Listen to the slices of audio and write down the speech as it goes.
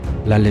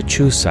La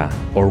Lechuza,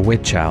 or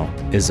witch owl,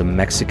 is a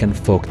Mexican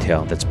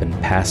folktale that's been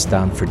passed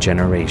down for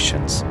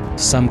generations.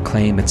 Some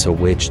claim it's a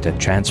witch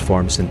that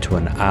transforms into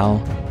an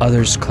owl.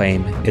 Others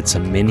claim it's a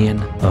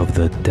minion of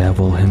the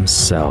devil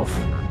himself.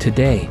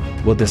 Today,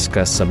 we'll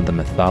discuss some of the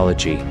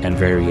mythology and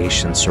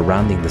variations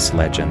surrounding this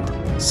legend,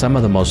 some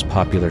of the most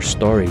popular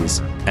stories,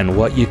 and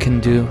what you can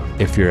do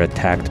if you're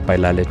attacked by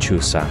La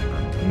Lechuza.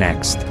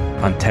 Next,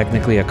 on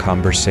Technically a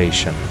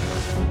Conversation.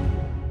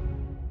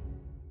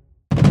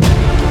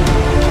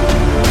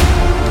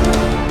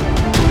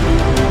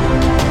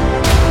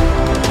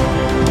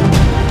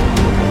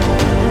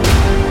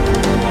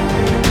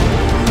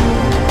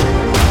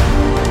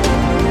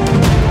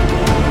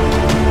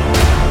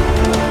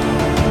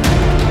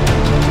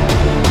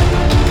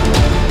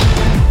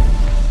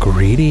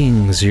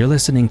 Greetings, you're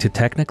listening to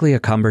Technically a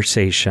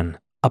Conversation,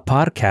 a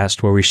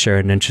podcast where we share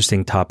an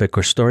interesting topic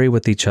or story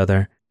with each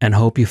other and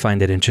hope you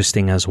find it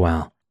interesting as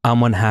well. I'm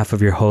one half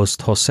of your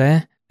host,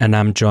 Jose, and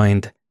I'm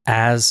joined,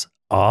 as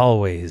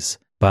always,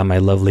 by my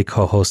lovely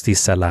co-host,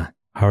 Isela.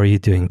 How are you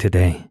doing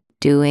today?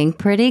 Doing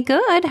pretty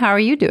good. How are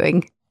you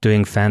doing?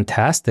 Doing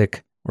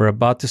fantastic. We're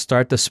about to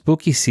start the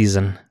spooky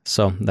season,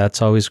 so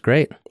that's always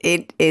great.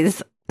 It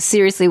is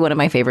seriously one of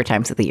my favorite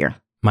times of the year.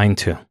 Mine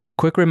too.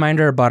 Quick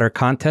reminder about our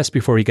contest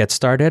before we get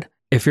started.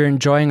 If you're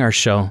enjoying our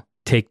show,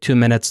 take 2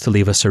 minutes to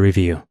leave us a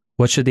review.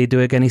 What should they do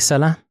again,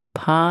 Isela?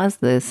 Pause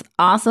this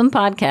awesome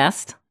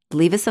podcast,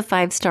 leave us a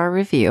 5-star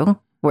review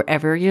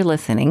wherever you're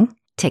listening,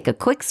 take a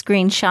quick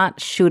screenshot,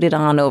 shoot it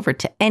on over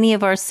to any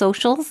of our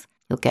socials.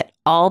 You'll get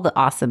all the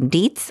awesome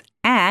deets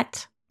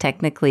at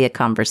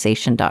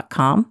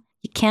technicallyaconversation.com.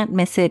 You can't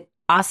miss it.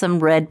 Awesome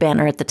red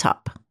banner at the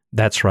top.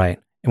 That's right.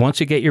 And once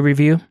you get your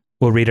review,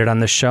 we'll read it on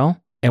the show.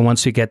 And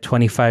once we get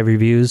 25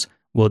 reviews,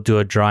 we'll do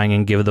a drawing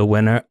and give the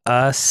winner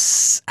a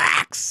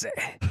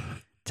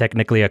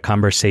Technically a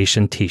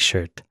Conversation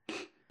t-shirt.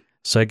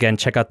 So again,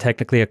 check out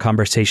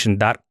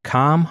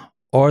technicallyaconversation.com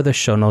or the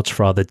show notes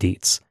for all the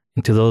deets.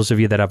 And to those of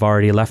you that have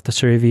already left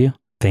us a review,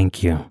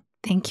 thank you.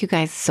 Thank you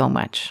guys so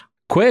much.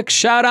 Quick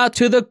shout out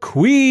to the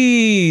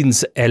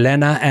queens,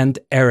 Elena and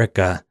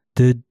Erica,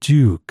 the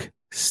Duke,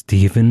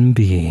 Stephen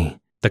B,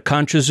 the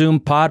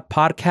ContraZoom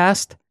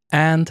podcast,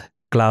 and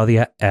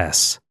Claudia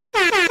S.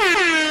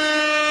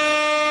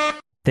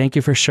 Thank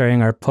you for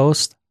sharing our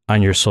post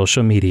on your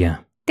social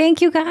media. Thank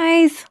you,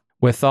 guys.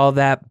 With all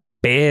that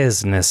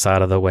business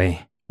out of the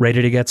way,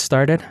 ready to get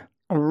started?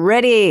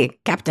 Ready,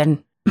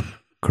 Captain.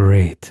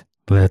 Great.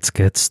 Let's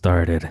get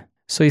started.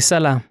 So,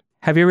 Isela,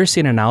 have you ever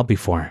seen an owl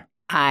before?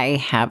 I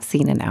have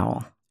seen an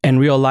owl. In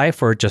real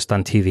life or just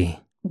on TV?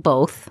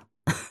 Both.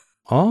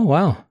 Oh,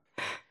 wow.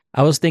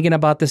 I was thinking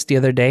about this the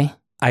other day.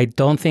 I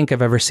don't think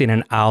I've ever seen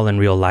an owl in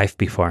real life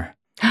before.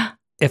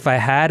 If I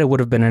had, it would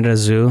have been at a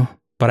zoo.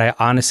 But I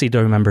honestly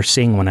don't remember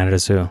seeing one at a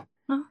zoo.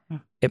 Oh.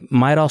 It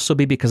might also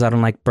be because I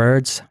don't like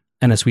birds.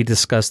 And as we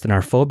discussed in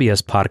our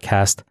Phobias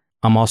podcast,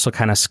 I'm also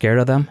kind of scared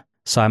of them.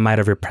 So I might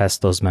have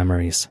repressed those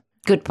memories.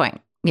 Good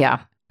point. Yeah.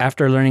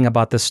 After learning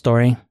about this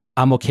story,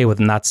 I'm okay with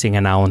not seeing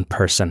an owl in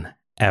person,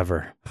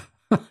 ever.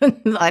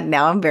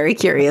 Now I'm very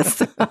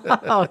curious.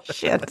 Oh,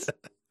 shit.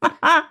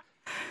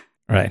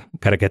 Right.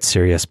 Gotta get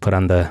serious. Put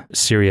on the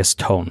serious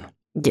tone.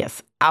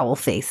 Yes. Owl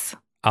face.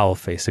 Owl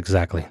face,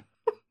 exactly.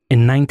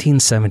 In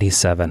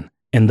 1977,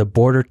 in the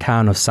border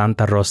town of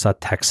Santa Rosa,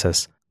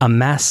 Texas, a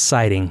mass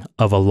sighting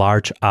of a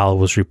large owl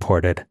was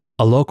reported.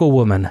 A local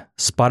woman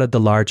spotted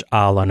the large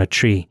owl on a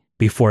tree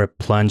before it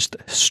plunged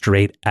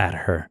straight at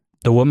her.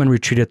 The woman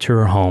retreated to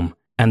her home,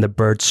 and the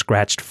bird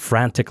scratched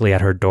frantically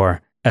at her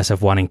door as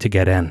if wanting to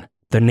get in.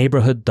 The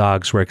neighborhood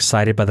dogs were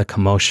excited by the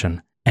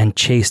commotion and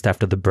chased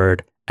after the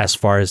bird as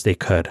far as they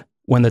could.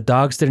 When the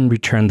dogs didn't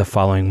return the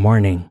following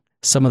morning,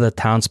 some of the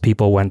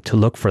townspeople went to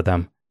look for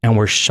them and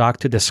were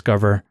shocked to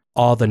discover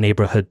all the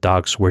neighborhood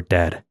dogs were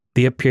dead.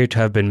 They appeared to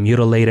have been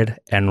mutilated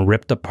and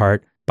ripped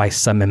apart by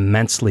some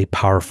immensely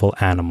powerful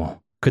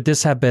animal. Could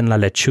this have been La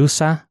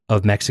Lechuza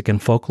of Mexican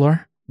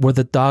folklore? Were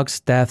the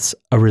dogs' deaths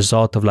a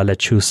result of La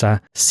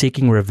Lechuza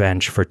seeking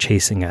revenge for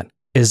chasing it?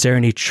 Is there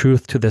any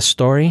truth to this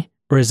story,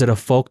 or is it a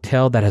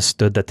folktale that has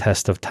stood the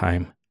test of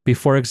time?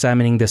 Before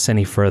examining this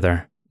any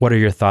further, what are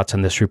your thoughts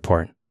on this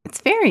report?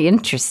 It's very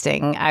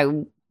interesting.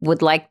 I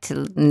would like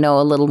to know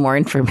a little more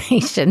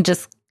information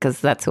just because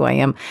that's who I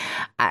am.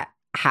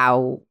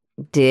 How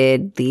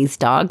did these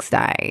dogs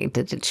die?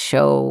 Did it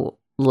show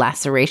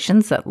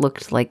lacerations that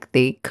looked like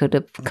they could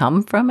have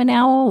come from an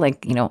owl?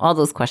 Like, all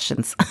those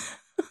questions.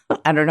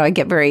 I don't know. I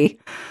get very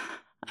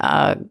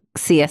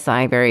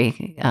CSI,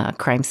 very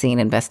crime scene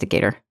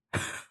investigator.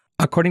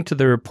 According to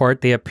the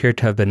report, they appear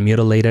to have been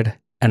mutilated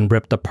and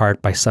ripped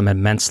apart by some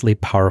immensely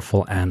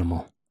powerful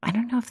animal. I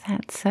don't know if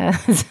that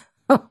says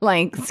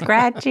like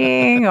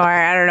scratching or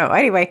I don't know.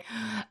 Anyway.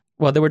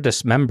 Well, they were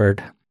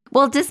dismembered.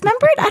 Well,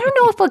 dismembered? I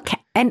don't know if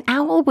an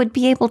owl would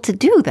be able to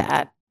do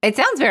that. It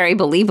sounds very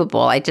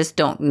believable. I just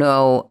don't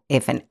know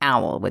if an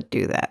owl would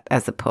do that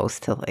as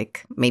opposed to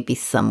like maybe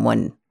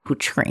someone who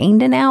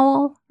trained an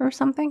owl or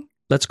something.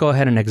 Let's go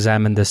ahead and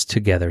examine this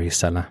together,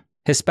 Isela.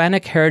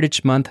 Hispanic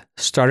Heritage Month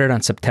started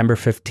on September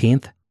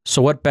 15th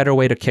So what better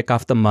way to kick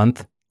off the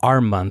month,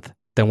 our month,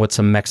 than with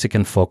some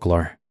Mexican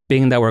folklore?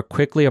 Being that we're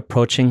quickly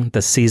approaching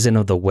the season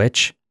of the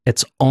witch,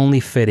 it's only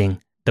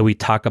fitting that we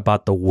talk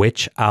about the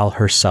witch owl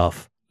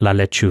herself, La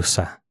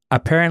Lechuza.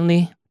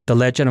 Apparently, the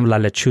legend of La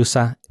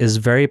Lechuza is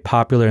very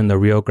popular in the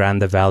Rio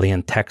Grande Valley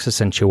in Texas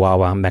and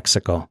Chihuahua,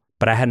 Mexico.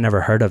 But I had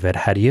never heard of it.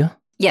 Had you?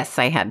 Yes,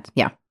 I had.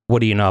 Yeah. What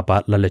do you know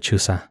about La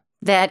Lechuza?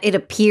 That it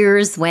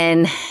appears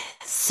when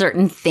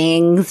certain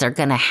things are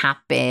going to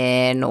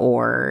happen,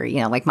 or,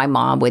 like my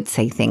mom would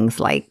say things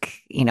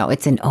like,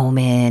 it's an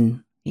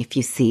omen. If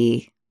you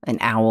see an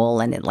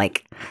owl and it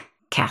like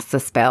casts a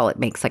spell, it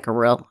makes like a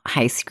real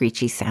high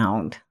screechy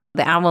sound.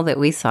 The owl that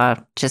we saw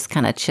just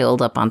kind of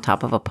chilled up on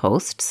top of a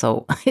post.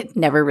 So it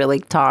never really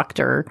talked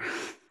or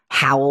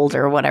howled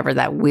or whatever,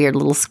 that weird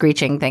little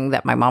screeching thing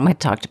that my mom had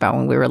talked about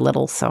when we were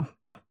little. So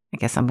I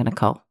guess I'm going to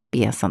call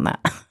BS on that.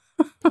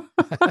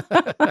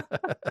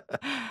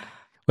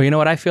 Well, you know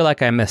what? I feel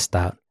like I missed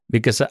out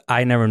because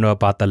I never knew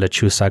about the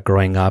lechuza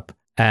growing up.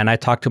 And I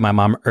talked to my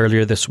mom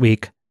earlier this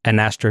week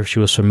and asked her if she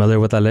was familiar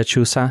with the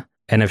lechuza.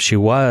 And if she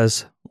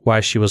was,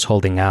 why she was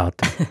holding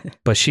out.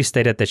 But she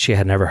stated that she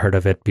had never heard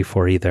of it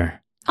before either.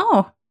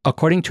 Oh.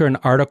 According to an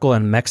article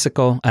in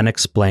Mexico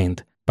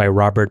Unexplained by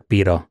Robert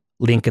Bito,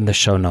 link in the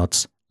show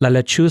notes, La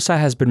Lechuza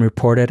has been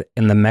reported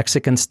in the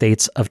Mexican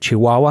states of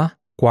Chihuahua,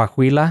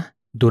 Coahuila,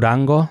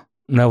 Durango,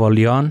 Nuevo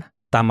León,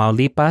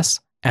 Tamaulipas,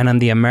 and on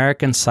the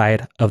American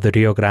side of the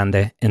Rio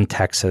Grande in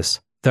Texas.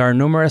 There are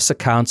numerous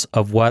accounts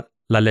of what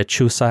La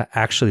Lechuza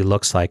actually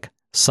looks like.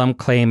 Some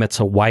claim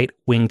it's a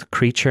white-winged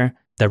creature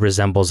that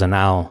resembles an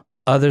owl.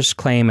 Others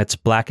claim it's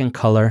black in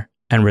color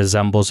and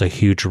resembles a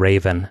huge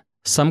raven.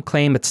 Some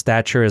claim its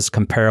stature is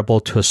comparable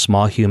to a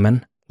small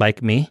human,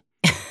 like me.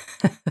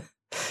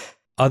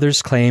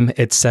 Others claim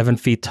it's 7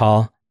 feet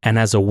tall and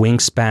has a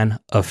wingspan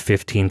of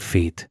 15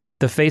 feet.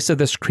 The face of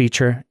this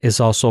creature is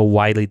also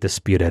widely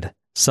disputed.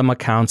 Some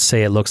accounts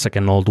say it looks like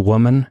an old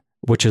woman,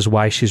 which is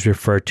why she's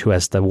referred to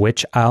as the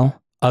witch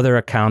owl. Other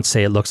accounts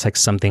say it looks like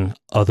something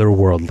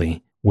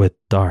otherworldly with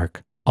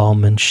dark,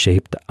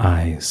 almond-shaped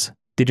eyes.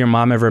 Did your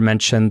mom ever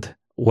mention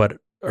what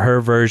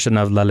her version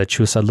of La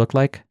Lechuza looked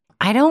like?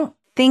 I don't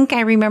think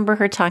I remember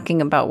her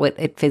talking about what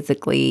it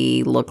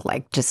physically looked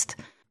like, just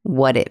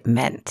what it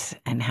meant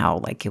and how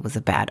like it was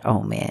a bad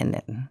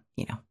omen and,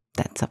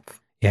 that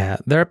stuff. Yeah,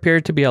 there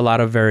appeared to be a lot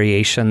of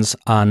variations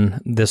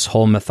on this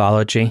whole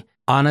mythology.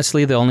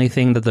 Honestly, the only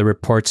thing that the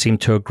reports seem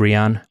to agree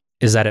on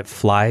is that it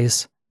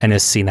flies and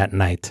is seen at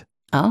night.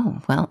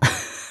 Oh, well,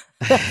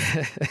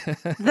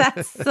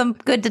 that's some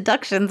good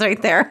deductions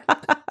right there.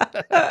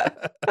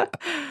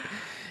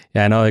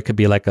 Yeah, I know it could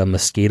be like a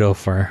mosquito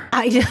for...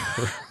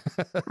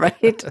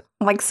 Right?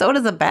 Like, so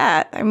does a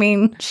bat. I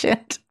mean,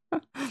 shit.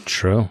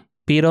 True.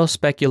 Bito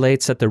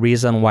speculates that the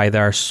reason why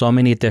there are so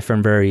many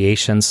different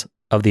variations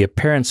of the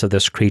appearance of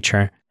this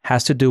creature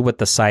has to do with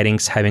the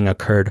sightings having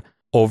occurred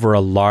over a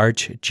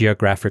large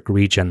geographic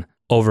region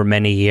over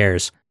many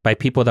years by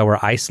people that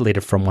were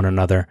isolated from one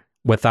another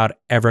without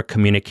ever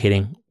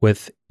communicating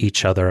with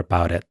each other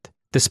about it.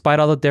 Despite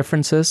all the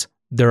differences,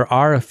 there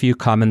are a few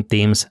common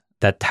themes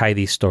that tie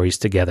these stories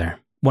together.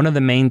 One of the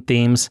main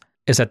themes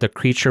is that the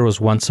creature was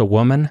once a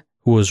woman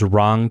who was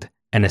wronged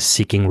and is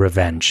seeking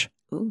revenge.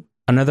 Ooh.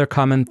 Another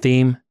common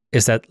theme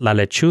is that La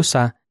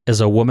Lechuza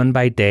is a woman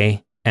by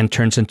day and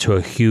turns into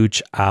a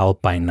huge owl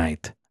by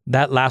night.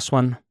 That last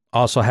one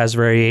also has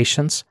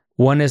variations.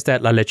 One is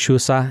that La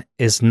Lechuza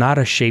is not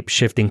a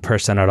shape-shifting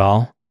person at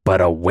all,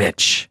 but a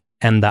witch.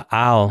 And the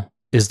owl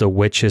is the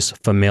witch's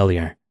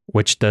familiar,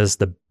 which does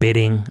the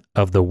bidding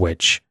of the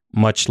witch,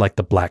 much like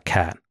the black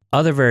cat.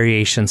 Other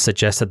variations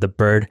suggest that the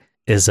bird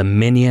is a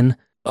minion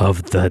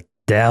of the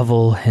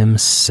devil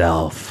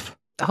himself.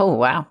 Oh,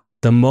 wow.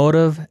 The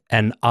motive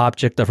and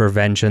object of her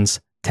vengeance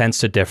tends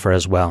to differ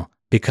as well,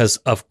 because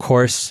of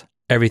course,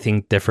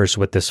 everything differs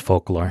with this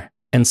folklore.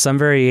 In some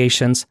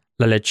variations,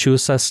 La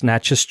Lechuza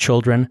snatches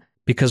children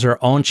because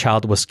her own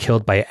child was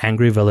killed by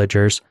angry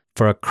villagers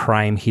for a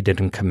crime he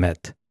didn't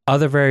commit.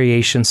 Other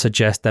variations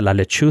suggest that La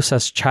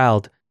Lechuza's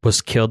child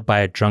was killed by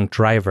a drunk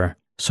driver,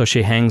 so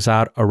she hangs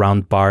out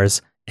around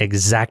bars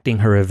exacting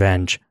her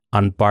revenge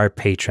on bar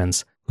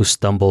patrons who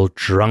stumble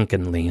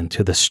drunkenly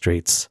into the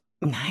streets.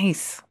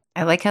 Nice.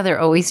 I like how they're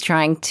always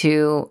trying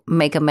to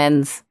make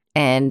amends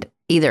and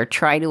either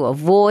try to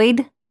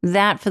avoid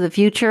that for the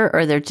future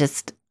or they're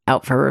just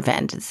out for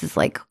revenge. This is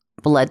like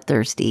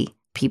bloodthirsty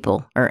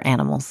people or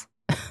animals.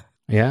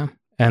 Yeah.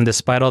 And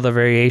despite all the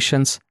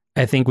variations,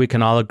 I think we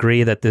can all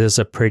agree that this is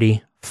a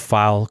pretty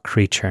foul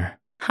creature.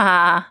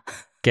 Ha.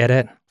 Get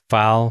it?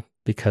 Foul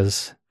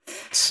because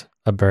it's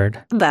a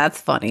bird. That's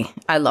funny.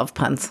 I love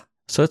puns.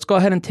 So let's go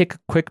ahead and take a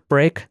quick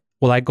break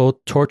while I go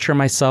torture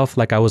myself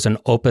like I was an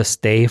Opus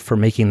Dei for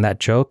making that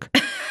joke.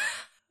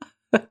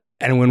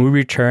 And when we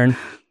return,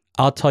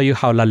 I'll tell you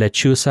how La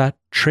Lechuza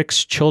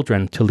tricks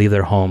children to leave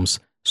their homes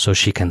so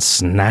she can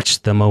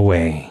snatch them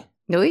away.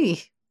 Ooh.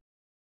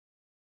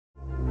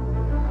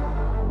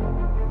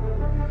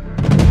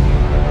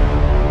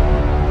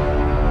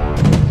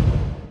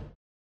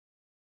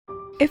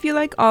 If you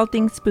like all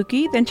things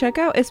spooky, then check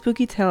out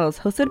Spooky Tales,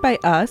 hosted by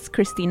us,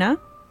 Christina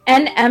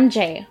and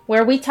MJ,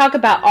 where we talk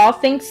about all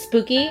things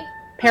spooky,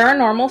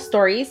 paranormal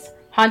stories,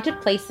 haunted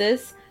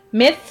places,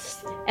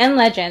 myths, and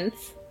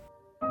legends.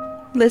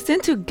 Listen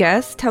to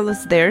guests tell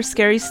us their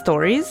scary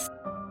stories.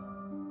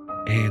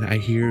 And I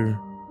hear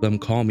them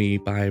call me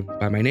by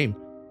my name.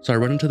 So I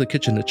run into the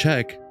kitchen to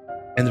check,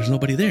 and there's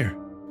nobody there.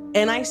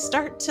 And I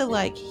start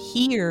to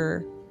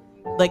hear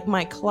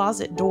my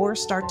closet door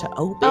start to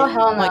open. Oh,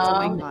 hell no.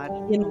 Oh my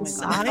God.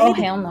 Inside. Oh,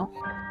 hell no.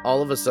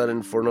 All of a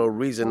sudden, for no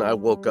reason, I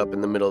woke up in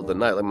the middle of the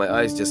night. My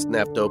eyes just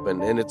snapped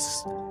open. And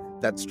it's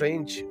that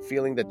strange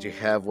feeling that you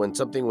have when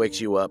something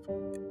wakes you up.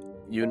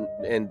 You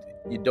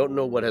don't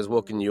know what has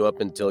woken you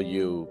up until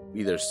you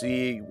either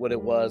see what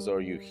it was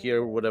or you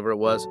hear whatever it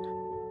was.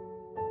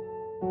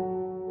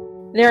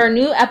 There are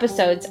new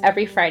episodes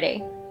every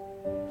Friday.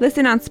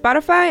 Listen on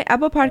Spotify,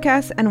 Apple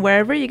Podcasts, and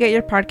wherever you get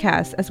your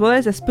podcasts, as well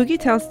as at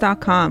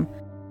spookytales.com.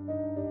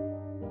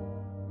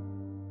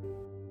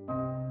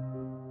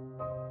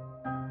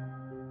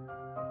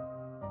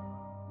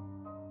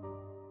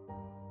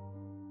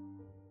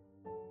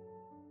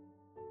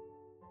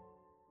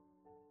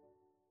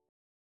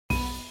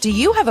 Do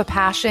you have a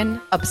passion,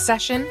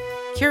 obsession,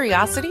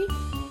 curiosity?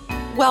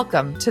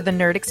 Welcome to The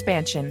Nerd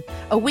Expansion,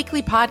 a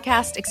weekly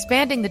podcast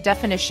expanding the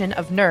definition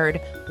of nerd,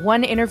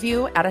 one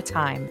interview at a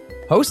time.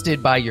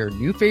 Hosted by your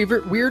new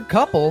favorite weird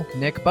couple,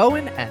 Nick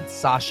Bowen and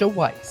Sasha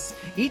Weiss.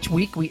 Each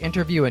week, we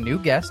interview a new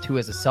guest who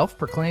is a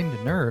self-proclaimed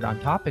nerd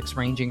on topics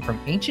ranging from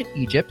ancient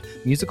Egypt,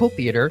 musical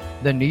theater,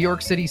 the New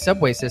York City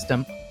subway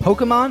system,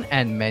 Pokemon,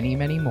 and many,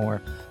 many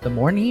more. The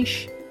more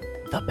niche,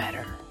 the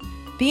better.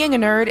 Being a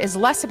nerd is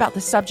less about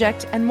the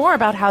subject and more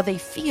about how they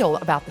feel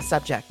about the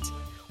subject.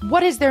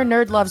 What is their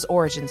nerd love's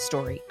origin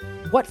story?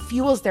 What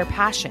fuels their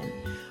passion?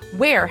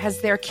 Where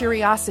has their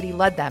curiosity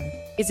led them?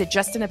 Is it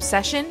just an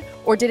obsession,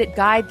 or did it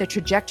guide the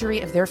trajectory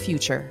of their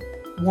future?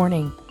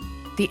 Warning,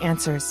 the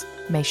answers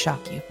may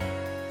shock you.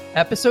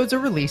 Episodes are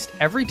released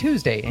every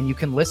Tuesday, and you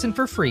can listen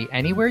for free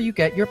anywhere you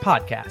get your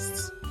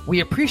podcasts.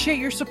 We appreciate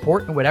your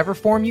support in whatever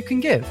form you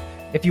can give.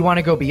 If you want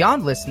to go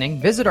beyond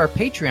listening, visit our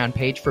Patreon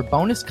page for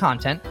bonus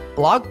content,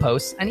 blog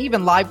posts, and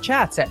even live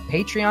chats at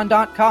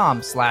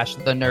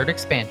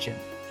patreon.com/thenerdexpansion.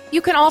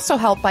 You can also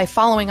help by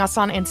following us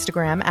on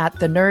Instagram at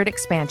The Nerd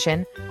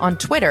Expansion, on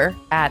Twitter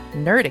at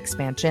Nerd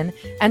Expansion,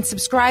 and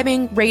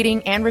subscribing,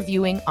 rating, and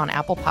reviewing on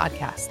Apple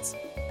Podcasts.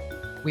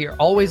 We are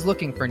always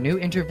looking for new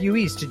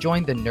interviewees to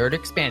join the Nerd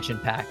Expansion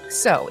Pack.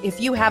 So, if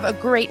you have a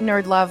great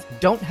nerd love,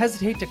 don't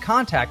hesitate to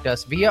contact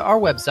us via our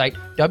website,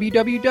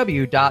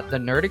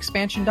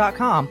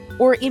 www.thenerdexpansion.com,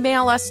 or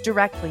email us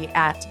directly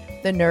at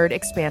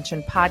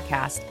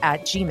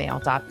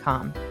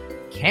thenerdexpansionpodcast@gmail.com.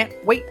 Can't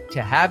wait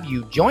to have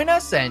you join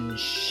us and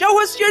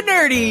show us your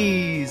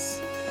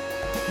nerdies!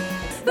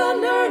 The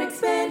Nerd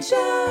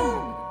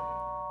Expansion!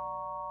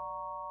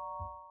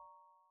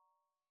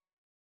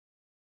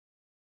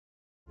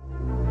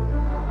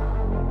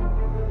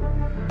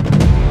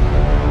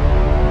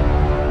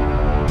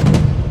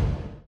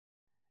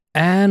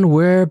 And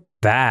we're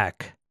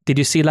back. Did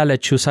you see La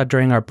Lechuza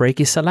during our break,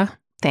 Isela?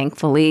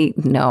 Thankfully,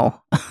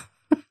 no.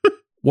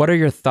 What are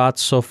your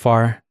thoughts so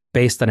far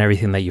based on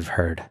everything that you've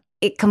heard?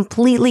 It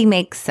completely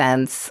makes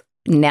sense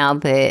now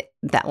that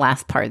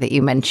last part that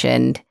you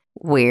mentioned,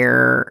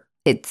 where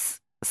it's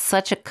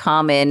such a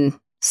common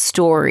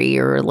story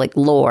or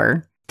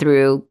lore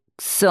through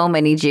so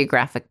many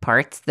geographic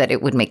parts that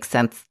it would make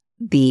sense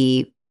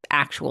the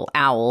actual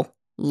owl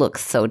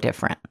looks so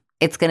different.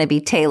 It's going to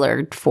be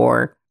tailored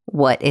for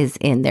what is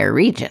in their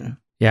region.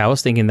 Yeah, I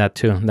was thinking that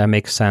too. That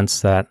makes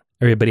sense that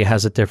everybody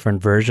has a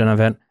different version of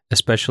it,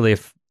 especially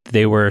if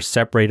they were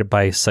separated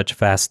by such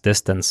vast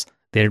distance.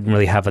 They didn't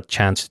really have a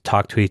chance to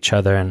talk to each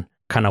other and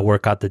kind of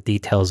work out the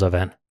details of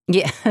it.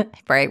 Yeah,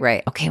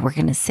 right. Okay, we're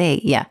going to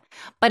say, yeah.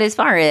 But as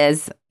far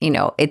as,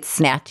 it's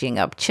snatching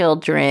up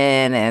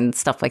children and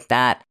stuff like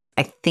that,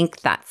 I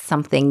think that's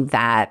something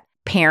that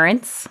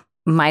parents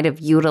might have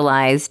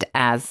utilized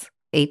as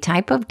a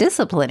type of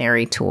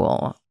disciplinary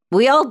tool.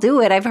 We all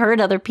do it. I've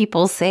heard other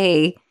people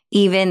say,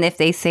 even if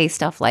they say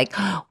stuff like,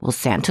 well,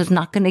 Santa's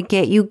not going to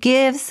get you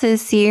gifts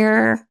this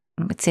year.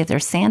 I would say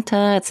there's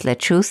Santa, it's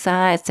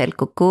Lechuza, it's El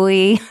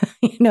Cucuy.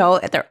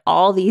 There are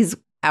all these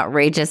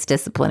outrageous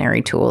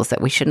disciplinary tools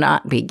that we should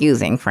not be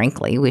using,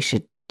 frankly. We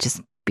should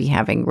just be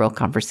having real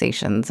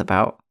conversations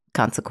about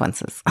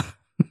consequences.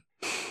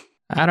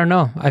 I don't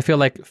know. I feel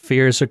like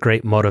fear is a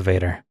great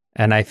motivator.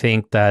 And I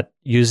think that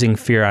using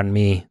fear on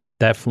me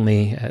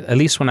definitely, at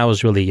least when I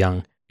was really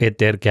young, it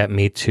did get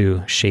me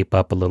to shape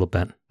up a little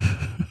bit.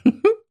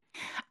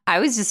 I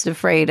was just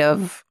afraid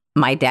of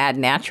my dad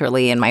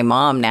naturally and my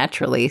mom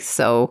naturally.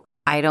 So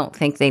I don't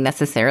think they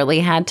necessarily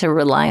had to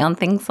rely on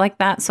things like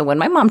that. So when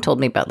my mom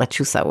told me about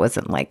Lechuza, it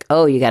wasn't like,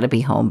 oh, you got to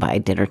be home by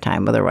dinner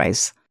time.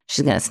 Otherwise,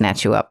 she's going to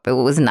snatch you up. It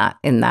was not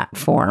in that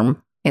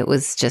form. It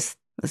was just,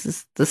 this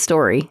is the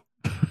story.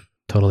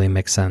 Totally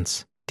makes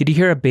sense. Did you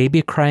hear a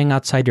baby crying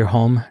outside your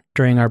home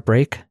during our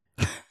break?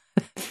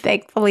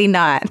 Thankfully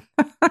not.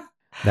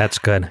 That's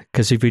good.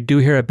 Because if you do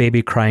hear a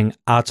baby crying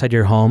outside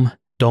your home,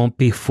 don't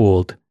be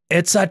fooled.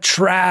 It's a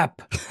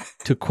trap,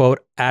 to quote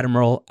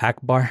Admiral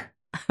Akbar.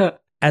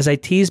 As I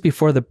teased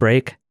before the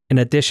break, in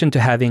addition to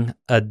having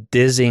a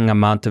dizzying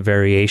amount of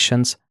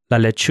variations, La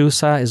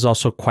Lechuza is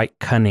also quite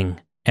cunning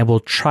and will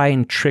try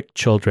and trick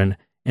children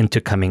into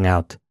coming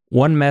out.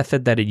 One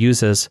method that it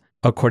uses,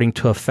 according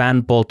to a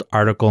Fan Bolt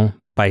article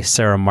by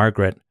Sarah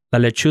Margaret, La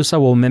Lechuza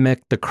will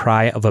mimic the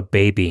cry of a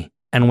baby,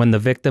 and when the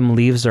victim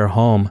leaves their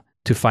home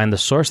to find the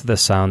source of the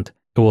sound,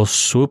 it will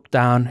swoop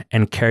down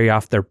and carry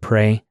off their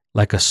prey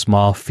like a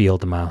small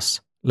field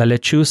mouse. La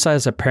Lechuza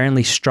is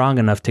apparently strong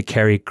enough to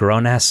carry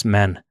grown-ass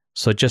men,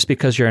 so just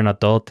because you're an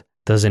adult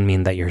doesn't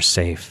mean that you're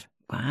safe.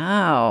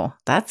 Wow,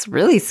 that's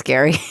really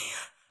scary.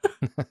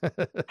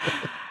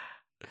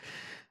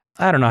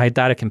 I don't know, I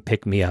doubt it can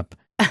pick me up.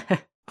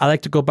 I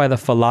like to go by the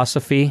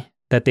philosophy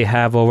that they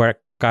have over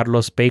at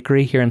Carlos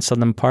Bakery here in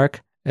Southern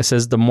Park. It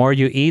says the more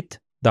you eat,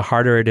 the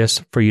harder it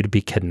is for you to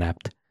be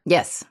kidnapped.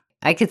 Yes,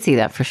 I could see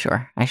that for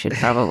sure. I should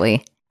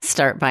probably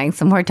start buying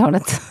some more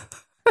donuts.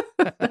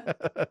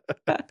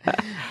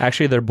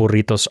 Actually, their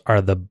burritos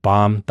are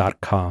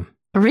thebomb.com.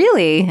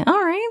 Really?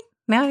 All right.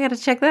 Now I got to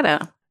check that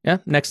out. Yeah,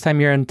 next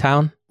time you're in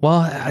town.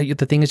 Well,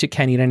 the thing is you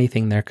can't eat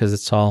anything there because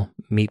it's all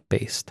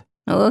meat-based.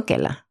 Okay,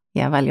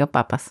 ya valió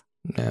papas.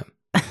 Yeah.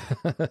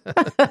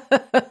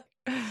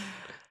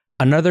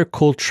 Another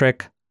cool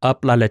trick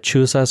up La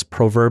Lechuza's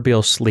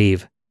proverbial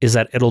sleeve is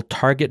that it'll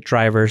target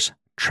drivers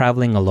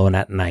traveling alone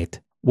at night.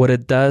 What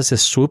it does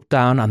is swoop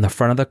down on the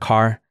front of the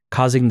car,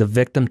 causing the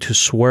victim to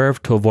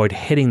swerve to avoid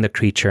hitting the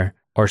creature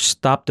or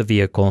stop the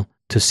vehicle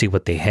to see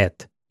what they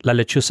hit. La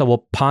Lechuza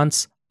will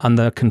pounce on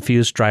the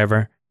confused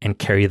driver and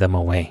carry them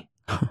away.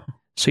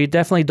 So you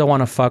definitely don't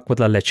want to fuck with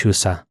La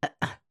Lechuza.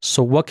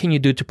 So what can you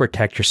do to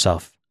protect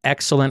yourself?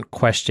 Excellent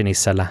question,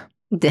 Isela.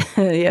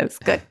 Yes,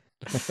 good.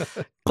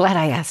 Glad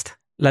I asked.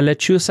 La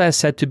Lechuza is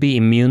said to be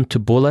immune to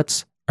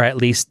bullets, or at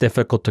least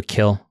difficult to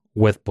kill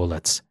with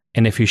bullets.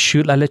 And if you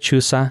shoot La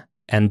Lechuza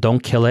and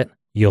don't kill it,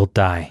 you'll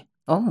die.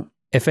 Oh.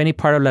 If any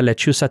part of La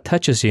Lechuza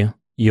touches you,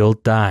 you'll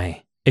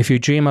die. If you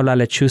dream of La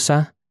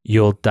Lechuza,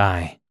 you'll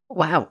die.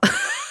 Wow.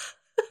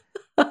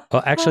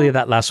 Well, actually,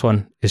 that last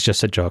one is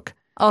just a joke.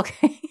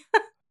 Okay.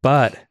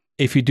 But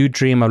if you do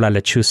dream of La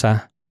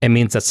Lechuza, it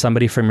means that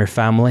somebody from your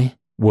family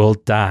will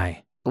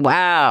die.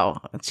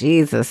 Wow.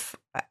 Jesus.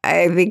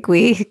 I think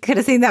we could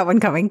have seen that one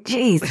coming.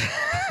 Jeez.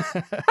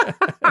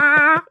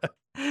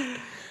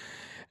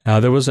 Now,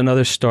 there was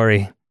another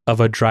story of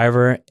a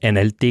driver in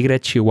El Tigre,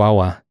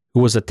 Chihuahua,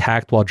 who was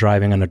attacked while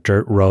driving on a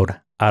dirt road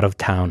out of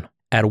town.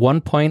 At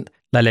one point,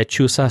 La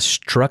Lechuza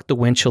struck the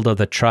windshield of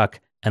the truck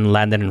and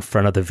landed in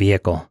front of the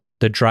vehicle.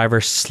 The driver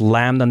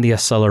slammed on the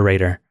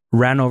accelerator,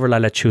 ran over La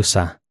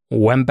Lechuza,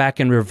 went back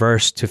in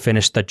reverse to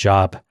finish the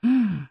job,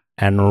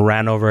 and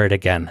ran over it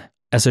again.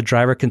 As the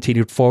driver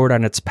continued forward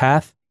on its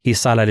path, he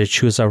saw La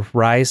Lechuza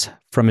rise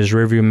from his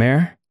rearview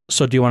mirror.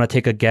 So do you want to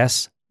take a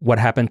guess what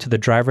happened to the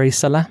driver,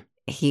 Isela?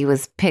 He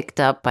was picked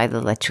up by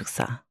the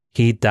Lechuza.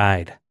 He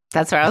died.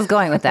 That's where I was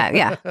going with that,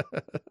 yeah.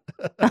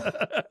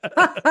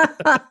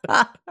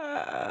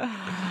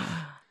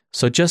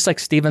 So just like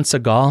Steven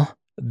Seagal,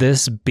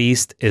 this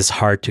beast is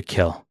hard to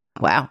kill.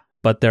 Wow.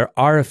 But there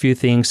are a few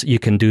things you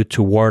can do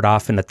to ward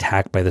off an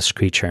attack by this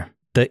creature.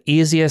 The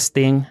easiest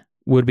thing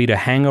would be to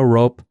hang a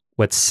rope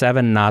with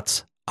 7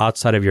 knots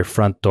outside of your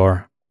front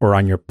door or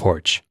on your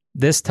porch.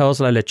 This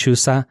tells La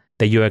Lechuza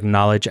that you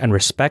acknowledge and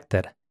respect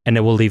it, and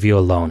it will leave you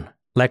alone.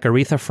 Like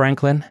Aretha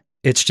Franklin,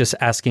 it's just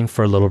asking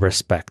for a little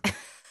respect.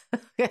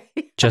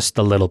 Just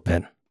a little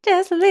bit.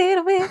 Just a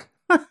little bit.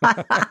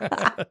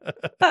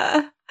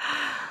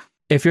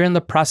 If you're in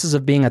the process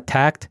of being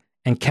attacked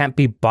and can't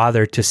be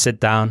bothered to sit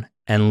down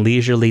and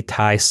leisurely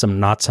tie some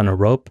knots on a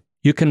rope,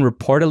 you can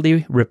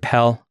reportedly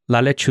repel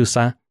La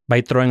Lechuza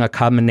by throwing a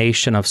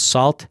combination of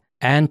salt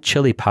and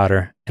chili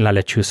powder in La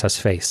Lechuza's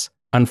face.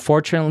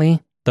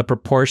 Unfortunately, the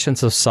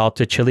proportions of salt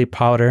to chili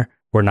powder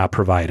were not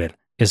provided.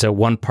 Is it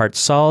 1 part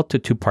salt to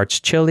 2 parts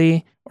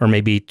chili, or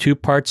maybe 2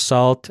 parts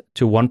salt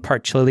to 1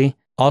 part chili?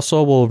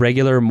 Also, will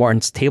regular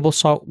Morton's table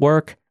salt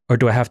work, or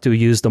do I have to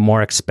use the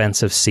more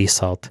expensive sea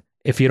salt?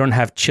 If you don't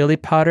have chili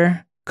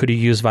powder, could you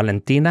use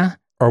Valentina,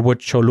 or would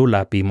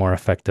Cholula be more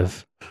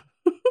effective?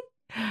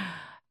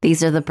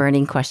 These are the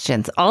burning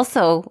questions.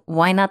 Also,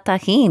 why not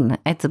tajin?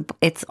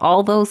 It's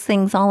all those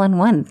things all in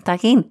one.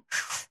 Tajin.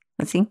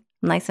 See,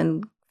 nice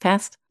and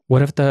fast.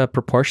 What if the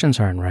proportions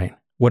aren't right?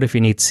 What if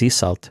you need sea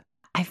salt?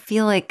 I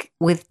feel like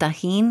with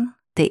tajin,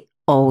 they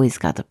always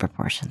got the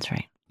proportions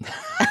right.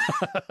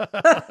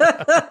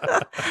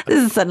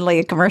 This is suddenly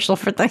a commercial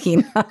for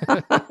tajin.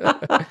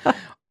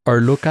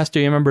 Or Lucas,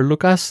 do you remember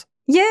Lucas?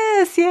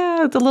 Yes,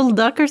 yeah, the little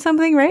duck or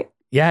something, right?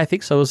 Yeah, I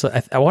think so.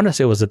 I want to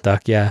say it was a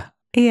duck, yeah.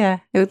 Yeah,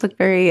 it would look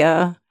very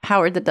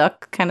Howard the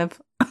Duck kind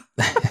of.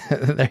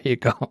 There you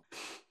go.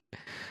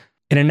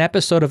 In an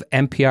episode of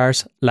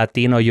NPR's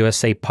Latino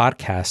USA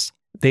podcast,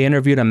 they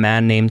interviewed a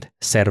man named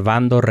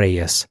Servando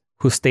Reyes,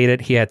 who stated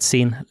he had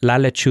seen La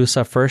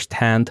Lechuza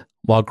firsthand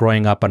while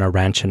growing up on a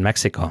ranch in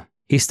Mexico.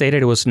 He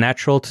stated it was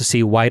natural to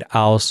see white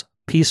owls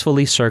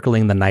peacefully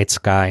circling the night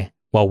sky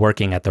while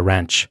working at the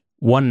ranch.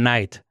 One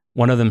night,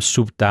 one of them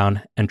swooped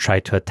down and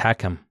tried to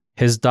attack him.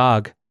 His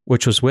dog,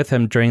 which was with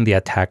him during the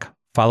attack,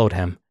 followed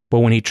him. But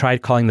when he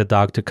tried calling the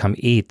dog to come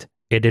eat,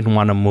 it didn't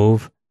want to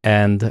move.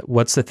 And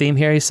what's the theme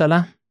here,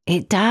 Isela?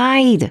 It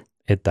died.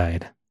 It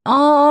died.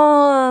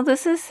 Oh,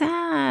 this is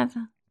sad.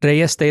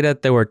 Reyes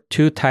stated there were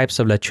 2 types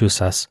of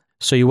lechuzas,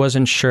 so he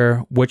wasn't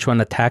sure which one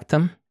attacked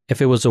him,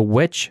 if it was a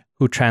witch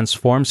who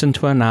transforms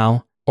into an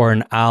owl or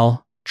an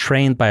owl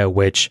trained by a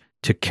witch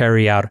to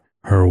carry out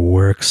her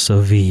works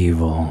of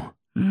evil.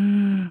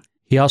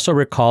 He also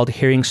recalled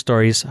hearing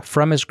stories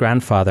from his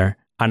grandfather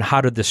on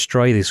how to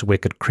destroy these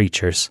wicked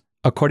creatures.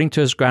 According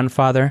to his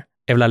grandfather,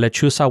 if la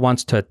lechuza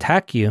wants to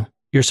attack you,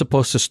 you're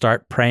supposed to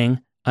start praying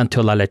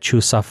until la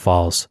lechuza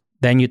falls.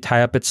 Then you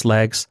tie up its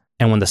legs,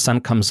 and when the sun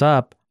comes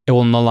up, it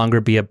will no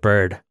longer be a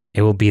bird.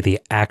 It will be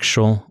the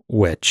actual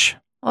witch.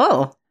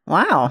 Oh,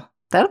 wow.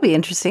 That'll be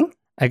interesting.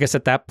 I guess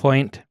at that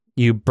point,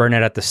 you burn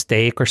it at the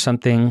stake or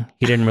something.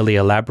 He didn't really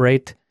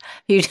elaborate.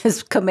 You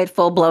just commit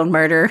full-blown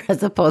murder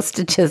as opposed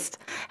to just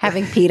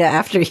having PETA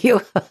after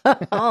you.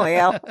 Oh,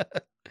 yeah.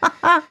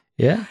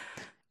 Yeah.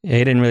 He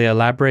didn't really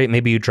elaborate.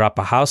 Maybe you drop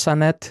a house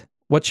on it.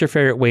 What's your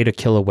favorite way to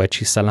kill a witch,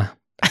 Isela?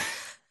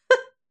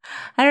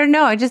 I don't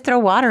know. I just throw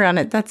water on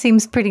it. That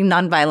seems pretty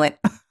nonviolent.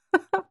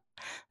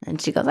 And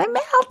she goes, I'm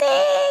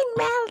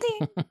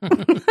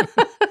melting.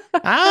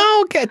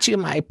 I'll get you,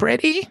 my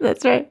pretty.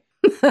 That's right.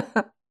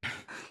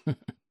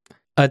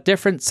 A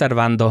different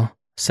Servando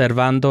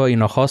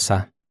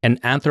Hinojosa, an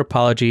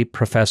anthropology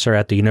professor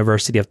at the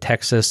University of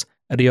Texas,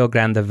 Rio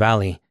Grande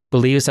Valley,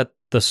 believes that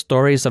the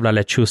stories of La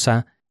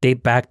Lechuza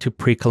date back to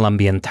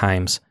pre-Columbian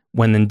times,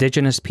 when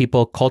indigenous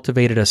people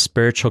cultivated a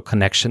spiritual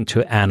connection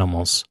to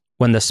animals.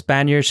 When the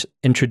Spaniards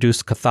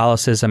introduced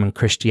Catholicism and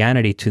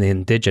Christianity to the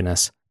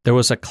indigenous, there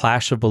was a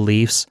clash of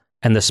beliefs,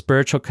 and the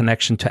spiritual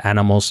connection to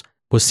animals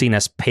was seen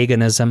as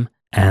paganism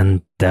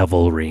and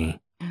devilry,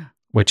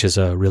 which is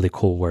a really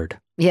cool word.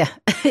 Yeah.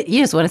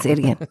 You just want to say it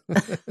again.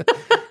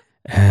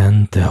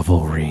 And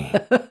devilry.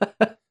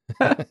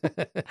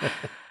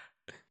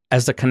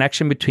 As the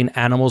connection between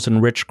animals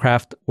and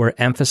witchcraft were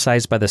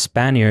emphasized by the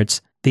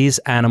Spaniards, these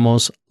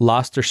animals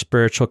lost their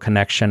spiritual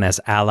connection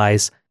as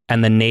allies,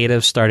 and the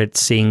natives started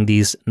seeing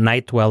these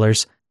night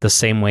dwellers the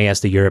same way as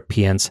the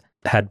Europeans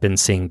had been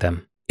seeing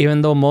them.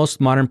 Even though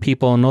most modern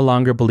people no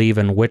longer believe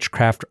in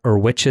witchcraft or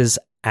witches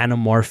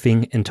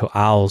anamorphing into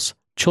owls,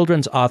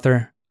 children's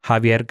author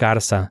Javier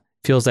Garza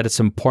feels that it's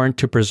important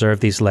to preserve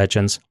these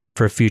legends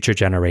for future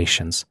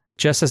generations.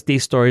 Just as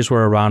these stories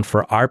were around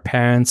for our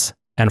parents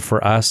and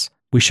for us,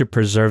 we should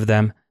preserve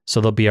them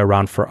so they'll be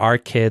around for our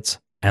kids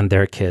and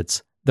their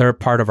kids. They're a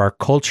part of our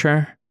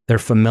culture, they're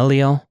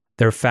familial,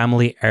 they're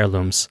family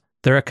heirlooms.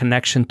 They're a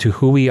connection to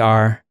who we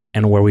are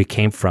and where we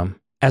came from.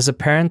 As a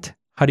parent,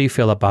 how do you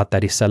feel about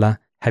that, Isela?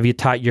 Have you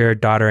taught your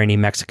daughter any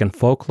Mexican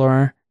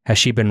folklore? Has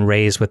she been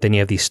raised with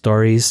any of these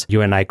stories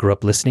you and I grew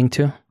up listening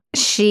to?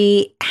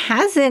 She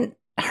hasn't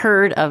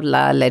heard of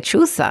La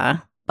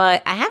Lechuza,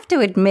 but I have to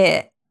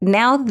admit,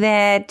 now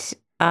that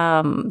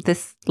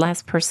this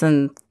last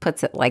person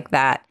puts it like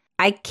that,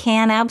 I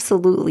can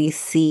absolutely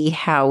see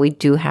how we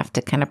do have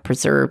to kind of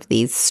preserve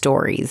these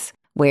stories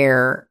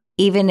where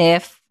even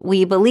if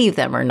we believe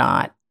them or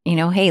not, you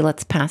know, hey,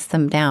 let's pass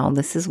them down.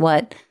 This is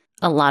what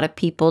a lot of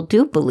people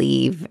do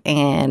believe,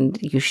 and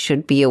you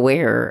should be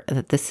aware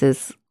that this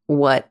is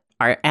what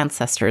our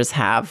ancestors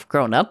have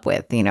grown up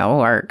with, you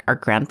know, our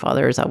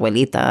grandfathers,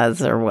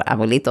 abuelitas or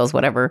abuelitos,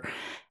 whatever,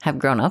 have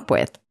grown up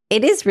with.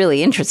 It is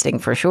really interesting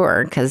for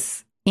sure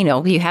because, you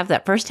know, you have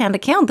that firsthand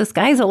account. This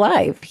guy's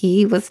alive.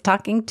 He was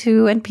talking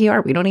to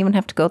NPR. We don't even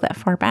have to go that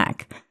far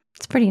back.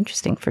 It's pretty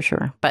interesting for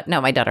sure. But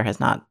no, my daughter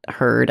has not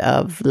heard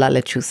of La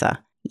Lechuza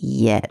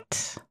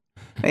yet.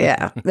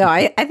 Yeah. No,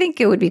 I think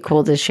it would be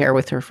cool to share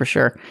with her for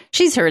sure.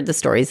 She's heard the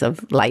stories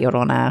of La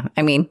Llorona.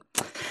 I mean,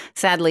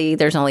 sadly,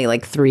 there's only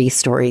like 3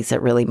 stories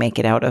that really make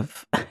it out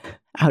of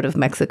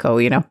Mexico,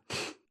 you know?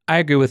 I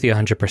agree with you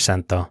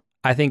 100% though.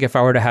 I think if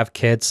I were to have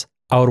kids,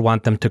 I would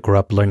want them to grow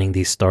up learning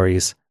these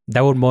stories.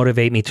 That would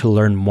motivate me to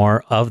learn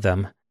more of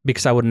them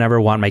because I would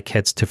never want my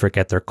kids to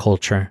forget their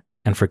culture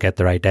and forget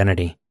their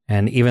identity.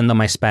 And even though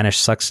my Spanish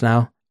sucks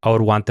now, I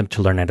would want them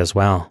to learn it as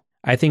well.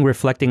 I think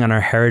reflecting on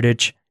our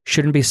heritage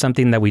shouldn't be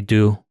something that we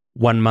do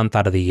 1 month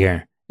out of the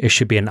year. It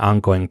should be an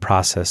ongoing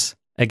process.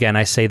 Again,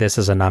 I say this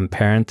as a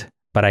non-parent,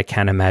 but I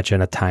can't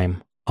imagine a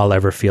time I'll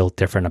ever feel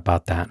different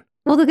about that.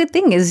 Well, the good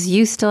thing is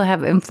you still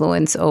have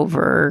influence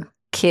over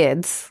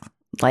kids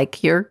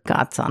like your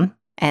godson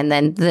and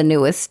then the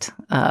newest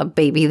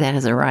baby that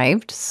has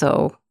arrived.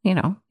 So, you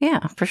know,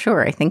 yeah, for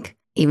sure. I think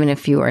even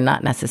if you are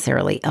not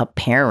necessarily a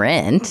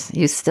parent,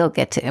 you still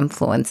get to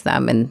influence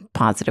them in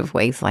positive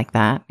ways like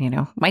that. You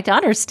know, my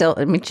daughter still,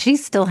 I mean, she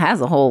still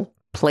has a whole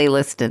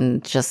playlist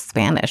in just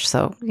Spanish.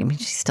 So, I mean,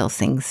 she still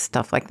sings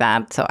stuff like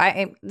that. So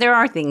there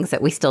are things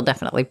that we still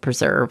definitely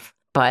preserve.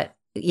 But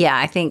yeah,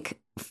 I think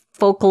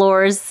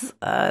folklores,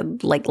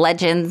 like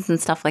legends and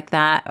stuff like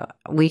that,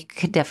 we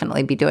could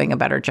definitely be doing a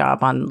better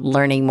job on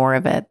learning more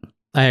of it.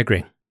 I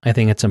agree. I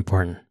think it's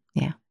important.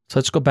 Yeah. So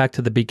let's go back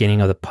to the beginning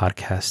of the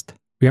podcast.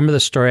 Remember the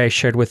story I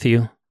shared with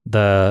you?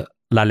 The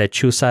La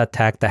Lechuza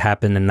attack that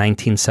happened in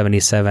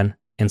 1977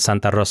 in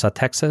Santa Rosa,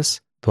 Texas?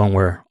 The one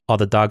where all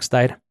the dogs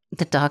died?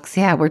 The dogs,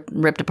 yeah, were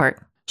ripped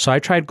apart. So I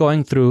tried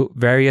going through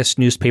various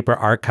newspaper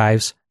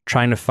archives,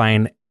 trying to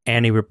find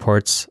any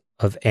reports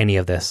of any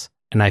of this,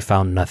 and I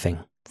found nothing.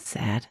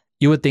 Sad.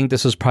 You would think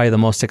this was probably the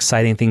most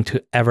exciting thing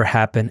to ever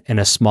happen in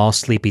a small,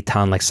 sleepy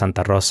town like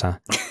Santa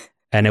Rosa,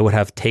 and it would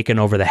have taken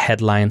over the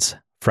headlines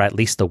for at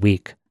least a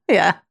week.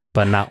 Yeah.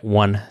 But not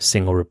one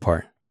single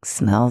report.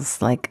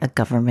 Smells like a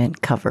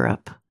government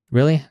cover-up.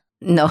 Really?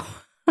 No.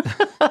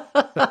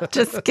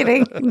 Just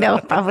kidding. No,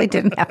 probably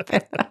didn't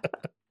happen.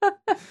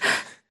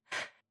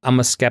 I'm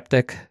a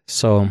skeptic,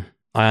 so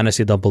I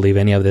honestly don't believe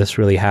any of this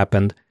really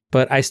happened.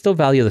 But I still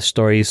value the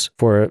stories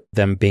for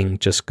them being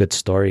just good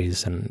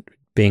stories and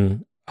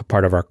being a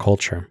part of our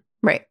culture.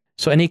 Right.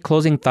 So any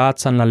closing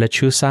thoughts on La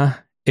Lechuza?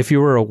 If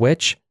you were a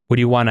witch, would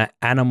you want to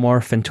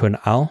anamorph into an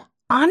owl?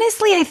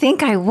 Honestly, I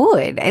think I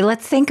would.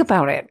 Let's think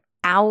about it.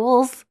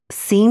 Owls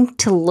seem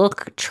to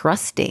look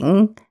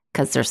trusting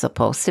because they're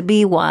supposed to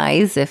be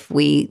wise if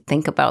we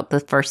think about the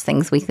first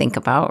things we think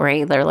about,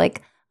 right? They're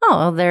like,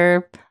 oh,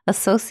 they're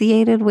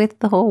associated with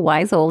the whole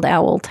wise old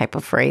owl type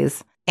of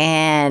phrase.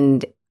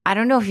 And I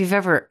don't know if you've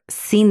ever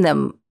seen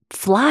them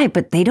fly,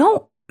 but they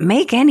don't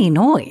make any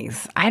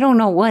noise. I don't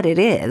know what it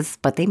is,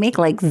 but they make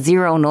like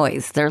zero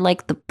noise. They're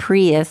like the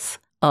Prius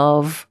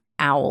of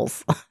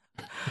owls.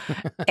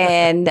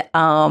 And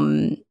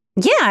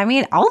yeah, I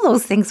mean, all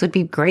those things would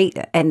be great.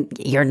 And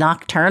you're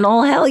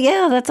nocturnal. Hell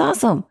yeah, that's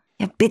awesome.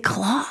 You have big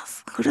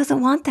claws. Who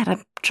doesn't want that?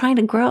 I'm trying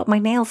to grow out my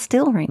nails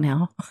still right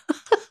now.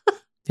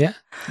 Yeah.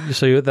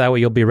 So that way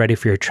you'll be ready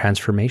for your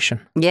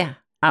transformation. Yeah.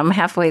 I'm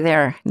halfway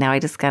there. Now I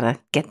just got to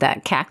get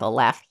that cackle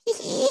laugh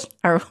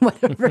or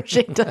whatever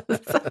she does.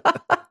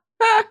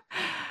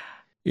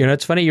 You know,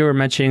 it's funny you were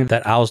mentioning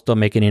that owls don't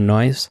make any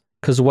noise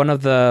because one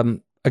of the,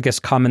 I guess,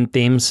 common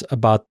themes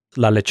about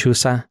La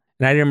Lechuza,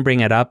 and I didn't bring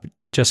it up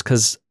just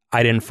because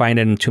I didn't find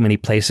it in too many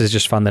places,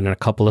 just found it in a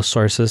couple of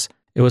sources.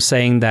 It was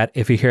saying that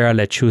if you hear a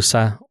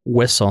lechuza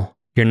whistle,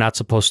 you're not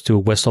supposed to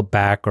whistle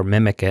back or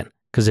mimic it.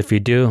 Because if you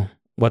do,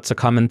 what's a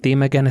common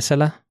theme again,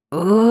 Isela?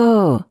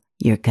 Ooh,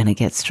 you're going to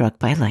get struck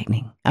by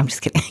lightning. I'm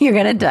just kidding. You're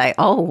going to die.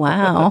 Oh,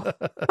 wow.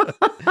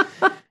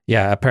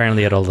 Yeah,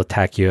 apparently it'll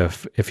attack you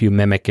if you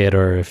mimic it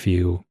or if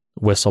you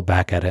whistle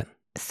back at it.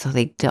 So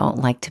they don't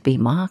like to be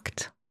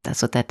mocked.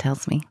 That's what that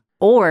tells me.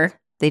 Or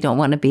they don't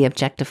want to be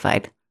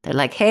objectified. They're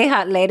like, hey,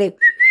 hot lady.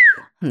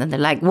 And then they're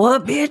like,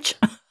 what, bitch?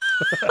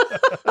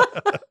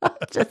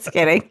 Just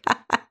kidding.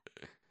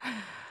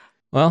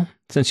 Well,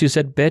 since you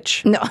said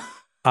bitch, no.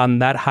 On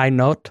that high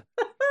note,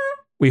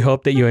 we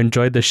hope that you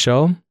enjoyed the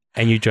show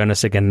and you join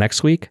us again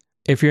next week.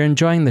 If you're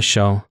enjoying the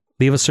show,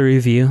 leave us a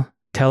review,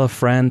 tell a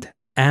friend,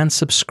 and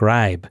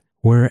subscribe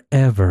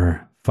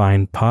wherever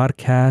fine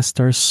podcasts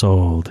are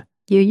sold.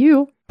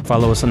 You.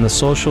 Follow us on the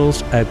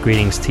socials at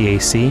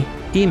GreetingsTAC.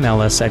 Email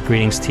us at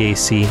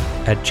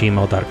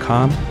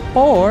greetingstac@gmail.com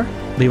or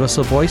leave us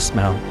a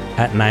voicemail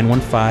at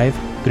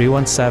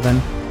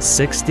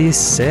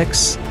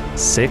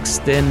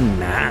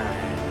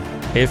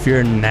 915-317-6669. If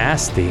you're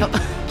nasty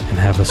and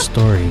have a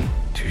story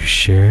to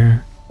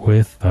share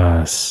with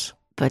us.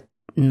 But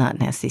not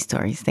nasty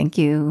stories. Thank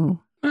you.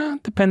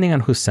 Depending on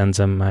who sends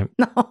them.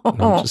 No,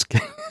 I'm just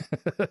kidding.